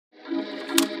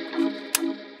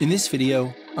In this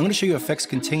video, I'm going to show you effects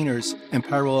containers and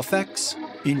parallel effects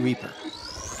in Reaper.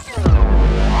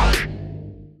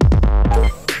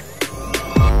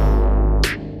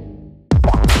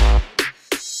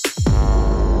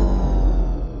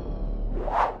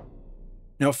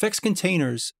 Now, effects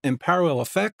containers and parallel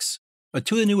effects are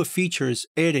two of the newer features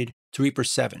added to Reaper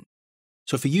 7.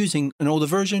 So if you're using an older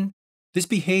version, this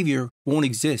behavior won't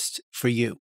exist for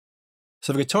you.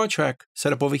 So I have a guitar track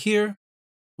set up over here.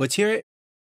 Let's hear it.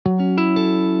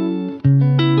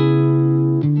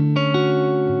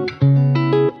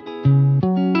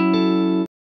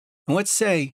 And let's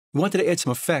say we wanted to add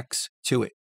some effects to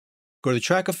it. Go to the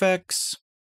track effects.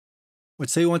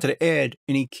 Let's say we wanted to add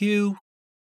an EQ,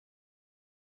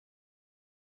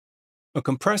 a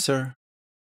compressor,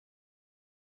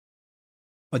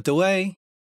 a delay,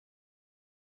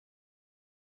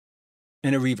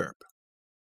 and a reverb.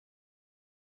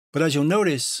 But as you'll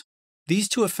notice, these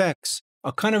two effects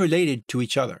are kind of related to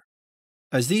each other,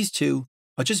 as these two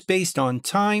are just based on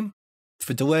time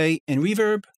for delay and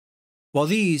reverb, while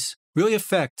these really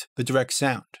affect the direct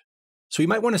sound. So we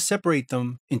might want to separate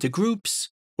them into groups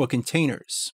or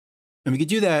containers. And we could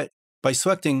do that by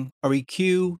selecting our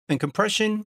EQ and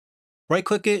compression,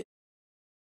 right-click it,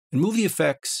 and move the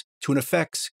effects to an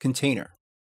effects container.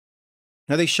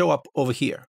 Now they show up over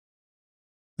here.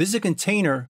 This is a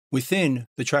container within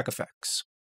the track effects.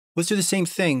 Let's do the same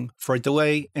thing for a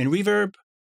delay and reverb.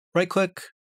 Right-click,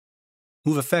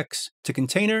 move effects to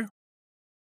container.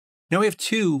 Now we have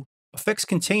two effects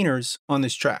containers on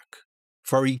this track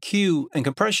for our EQ and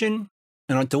compression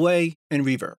and on delay and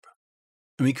reverb.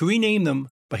 And we can rename them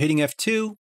by hitting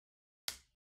F2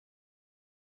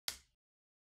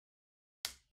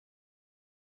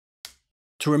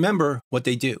 to remember what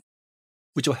they do,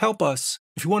 which will help us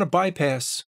if we want to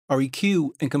bypass our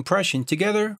EQ and compression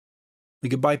together. We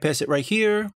could bypass it right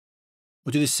here.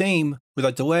 We'll do the same with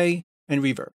our delay and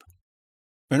reverb.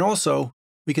 And also,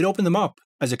 we could open them up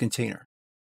as a container.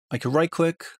 I could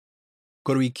right-click,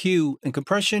 go to EQ and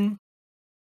compression,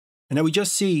 and now we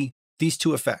just see these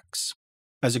two effects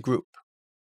as a group.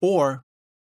 Or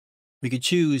we could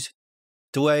choose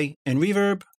delay and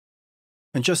reverb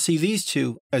and just see these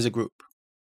two as a group,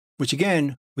 which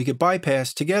again, we could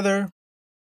bypass together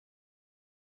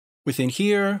within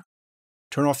here,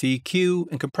 turn off the EQ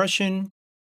and compression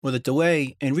or the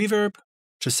delay and reverb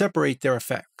to separate their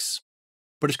effects.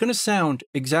 But it's going to sound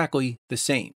exactly the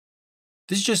same.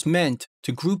 This is just meant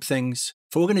to group things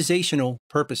for organizational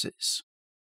purposes.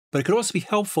 But it could also be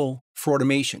helpful for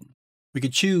automation. We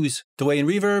could choose delay and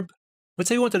reverb. Let's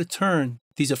say we wanted to turn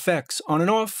these effects on and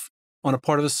off on a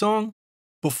part of the song.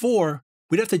 Before,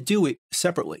 we'd have to do it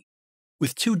separately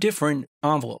with two different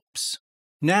envelopes.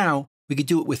 Now, we could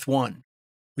do it with one.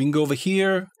 We can go over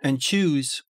here and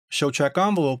choose Show Track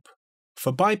Envelope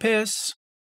for bypass.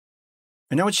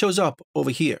 And now it shows up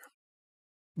over here.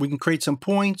 We can create some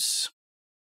points,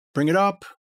 bring it up.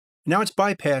 Now it's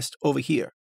bypassed over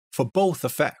here for both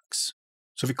effects.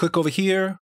 So if you click over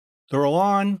here, they're all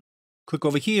on. Click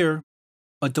over here,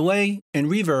 a delay and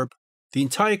reverb, the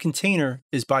entire container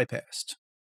is bypassed.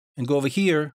 And go over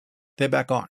here, they're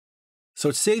back on. So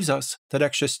it saves us that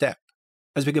extra step,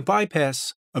 as we could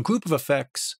bypass a group of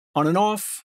effects on and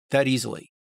off that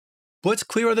easily. But let's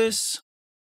clear this.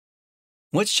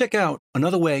 Let's check out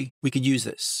another way we could use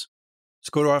this. Let's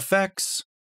go to our effects.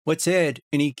 Let's add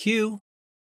an EQ.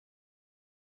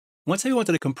 Let's say we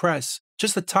wanted to compress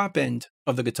just the top end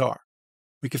of the guitar.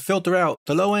 We could filter out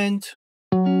the low end,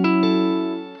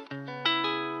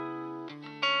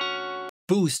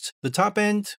 boost the top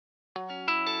end,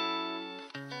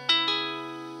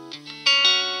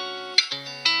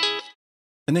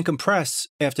 and then compress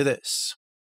after this.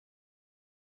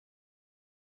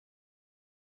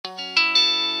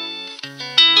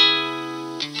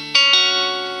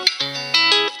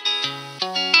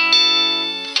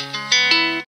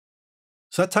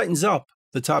 So that tightens up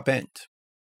the top end.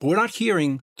 But we're not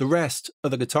hearing the rest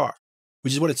of the guitar,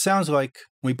 which is what it sounds like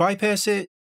when we bypass it.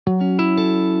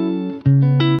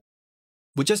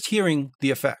 We're just hearing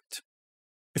the effect.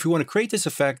 If we want to create this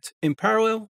effect in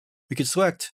parallel, we could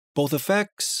select both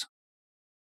effects,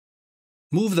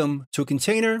 move them to a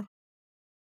container.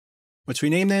 Let's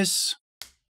rename this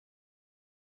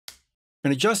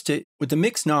and adjust it with the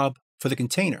mix knob for the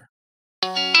container.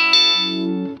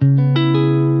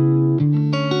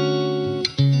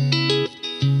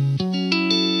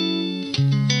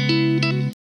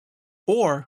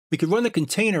 Or we could run the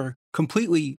container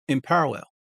completely in parallel.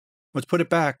 Let's put it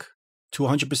back to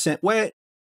 100% wet,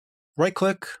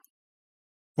 right-click,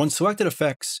 run selected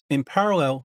effects in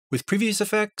parallel with previous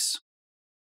effects.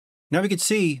 Now we can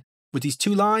see with these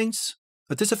two lines,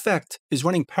 that this effect is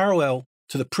running parallel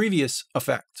to the previous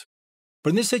effect. But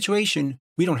in this situation,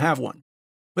 we don't have one.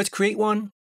 Let's create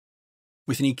one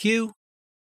with an EQ.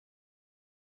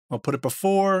 I'll put it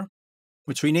before.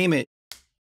 Let's rename it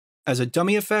as a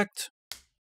dummy effect.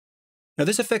 Now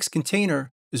this effect's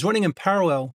container is running in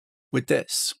parallel with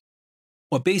this,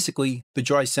 or basically the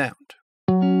dry sound.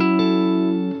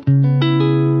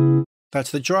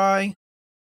 That's the dry.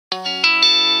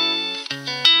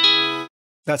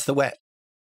 That's the wet.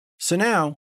 So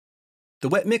now, the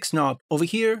wet mix knob over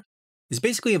here is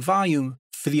basically a volume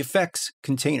for the effects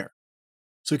container.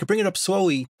 So we can bring it up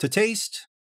slowly to taste.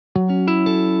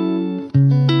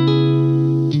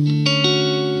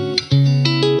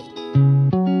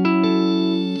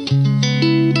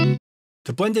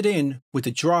 To blend it in with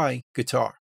the dry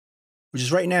guitar, which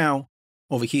is right now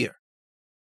over here.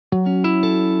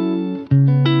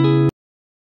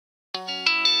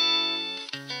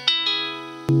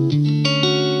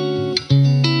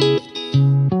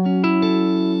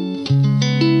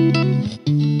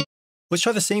 Let's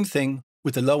try the same thing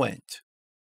with the low end.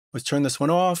 Let's turn this one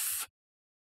off,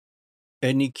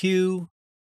 add an EQ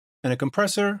and a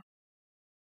compressor.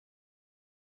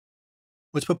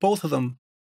 Let's put both of them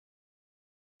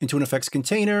into an effects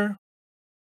container,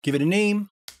 give it a name.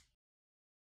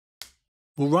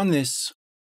 We'll run this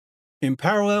in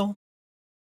parallel.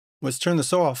 Let's turn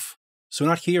this off so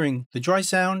we're not hearing the dry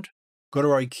sound. Go to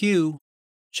our EQ,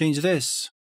 change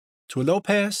this to a low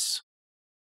pass.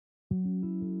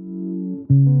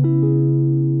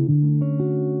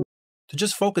 To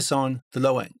just focus on the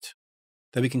low end.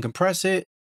 Then we can compress it.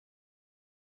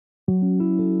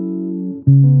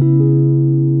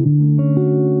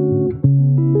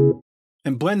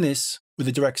 And blend this with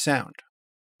a direct sound.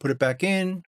 Put it back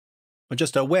in,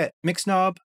 adjust our wet mix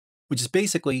knob, which is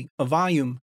basically a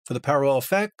volume for the parallel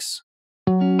effects.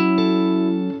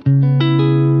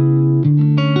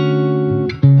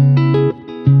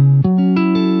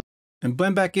 And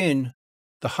blend back in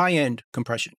the high-end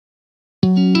compression.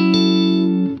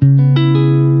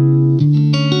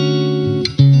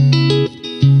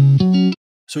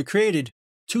 So we created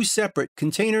two separate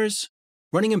containers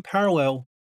running in parallel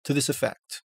to this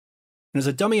effect. And as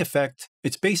a dummy effect,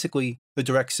 it's basically the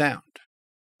direct sound.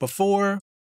 Before,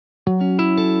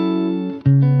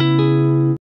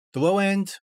 the low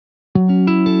end,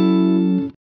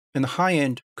 and the high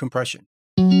end compression.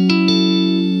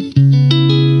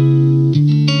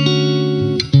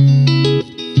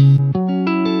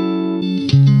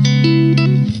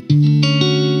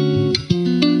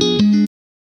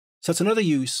 So that's another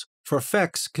use for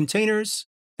effects containers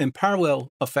and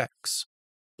parallel effects.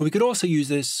 But we could also use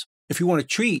this if you want to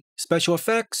treat special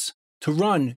effects to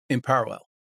run in parallel.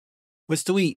 Let's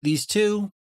delete these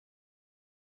two.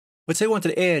 Let's say I wanted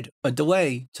to add a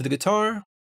delay to the guitar.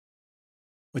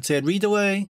 Let's add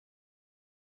redelay.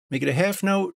 Make it a half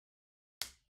note.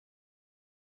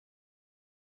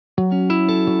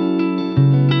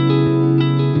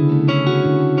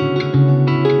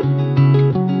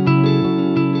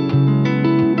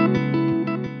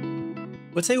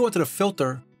 Let's say we wanted to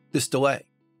filter this delay.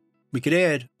 We could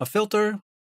add a filter.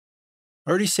 I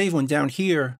already saved one down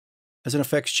here as an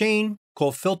effects chain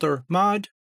called filter mod,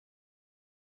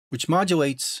 which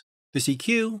modulates this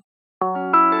EQ.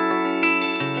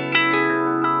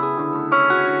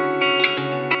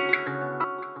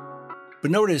 But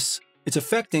notice it's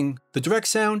affecting the direct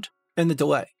sound and the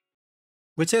delay.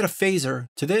 Let's add a phaser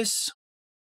to this.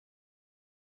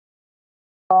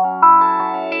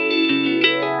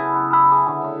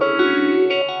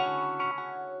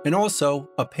 And also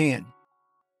a pan.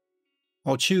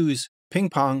 I'll choose ping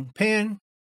pong pan,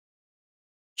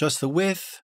 adjust the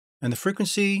width and the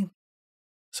frequency,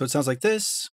 so it sounds like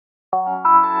this.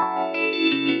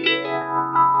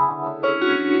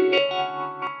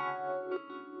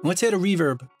 And let's add a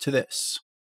reverb to this.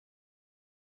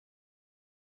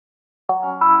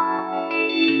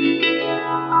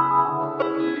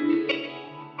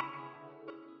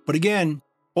 But again,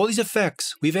 all these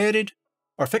effects we've added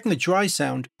are affecting the dry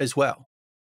sound as well.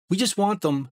 We just want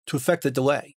them to affect the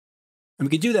delay. And we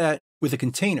can do that with a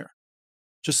container.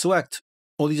 Just select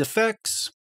all these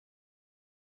effects,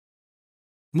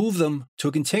 move them to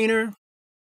a container,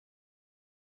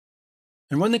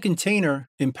 and run the container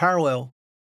in parallel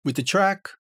with the track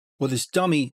or this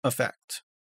dummy effect.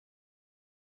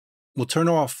 We'll turn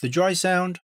off the dry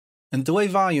sound, and the delay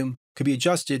volume could be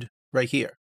adjusted right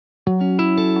here.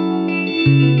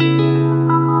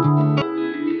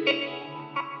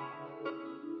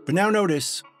 But now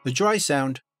notice the dry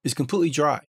sound is completely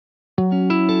dry.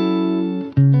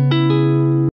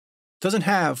 It doesn't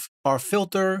have our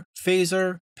filter,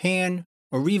 phaser, pan,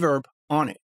 or reverb on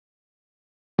it.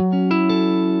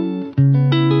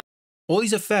 All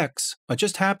these effects are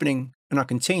just happening in our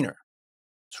container.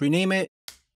 Let's rename it,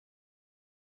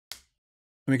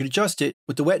 and we can adjust it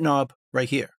with the wet knob right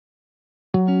here.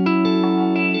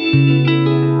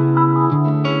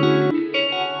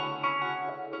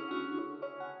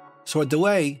 So our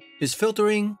delay is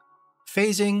filtering,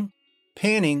 phasing,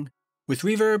 panning with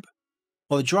reverb,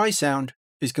 while the dry sound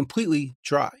is completely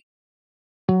dry,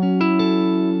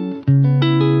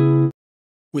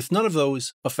 with none of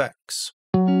those effects.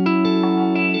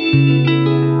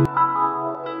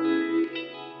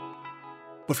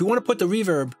 But if we want to put the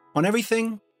reverb on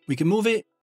everything, we can move it,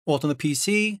 Alt on the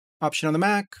PC, Option on the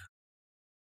Mac.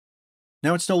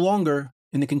 Now it's no longer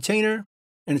in the container,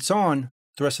 and it's on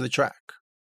the rest of the track.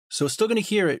 So it's still going to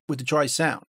hear it with the dry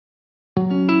sound.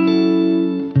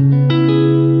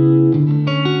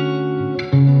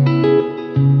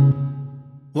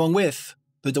 Along with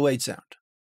the delayed sound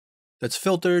that's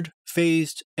filtered,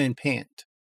 phased, and panned.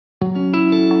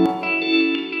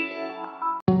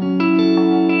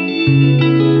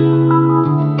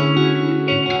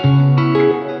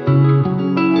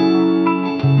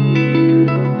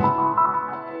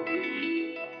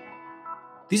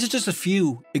 These are just a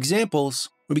few examples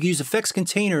where we can use effects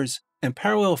containers and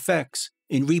parallel effects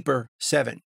in Reaper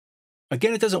 7.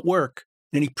 Again, it doesn't work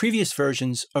in any previous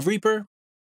versions of Reaper,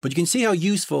 but you can see how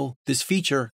useful this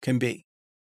feature can be.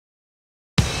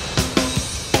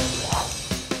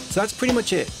 So that's pretty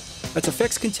much it. That's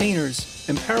effects containers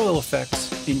and parallel effects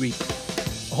in Reaper.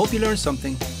 I hope you learned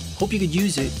something, hope you could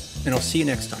use it, and I'll see you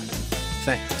next time.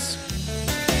 Thanks.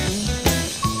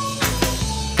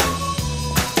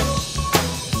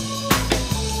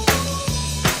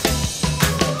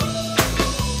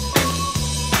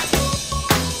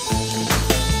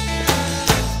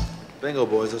 Bingo,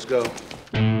 boys, let's go.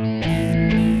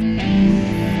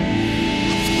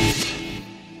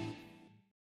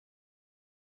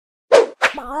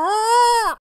 Bye.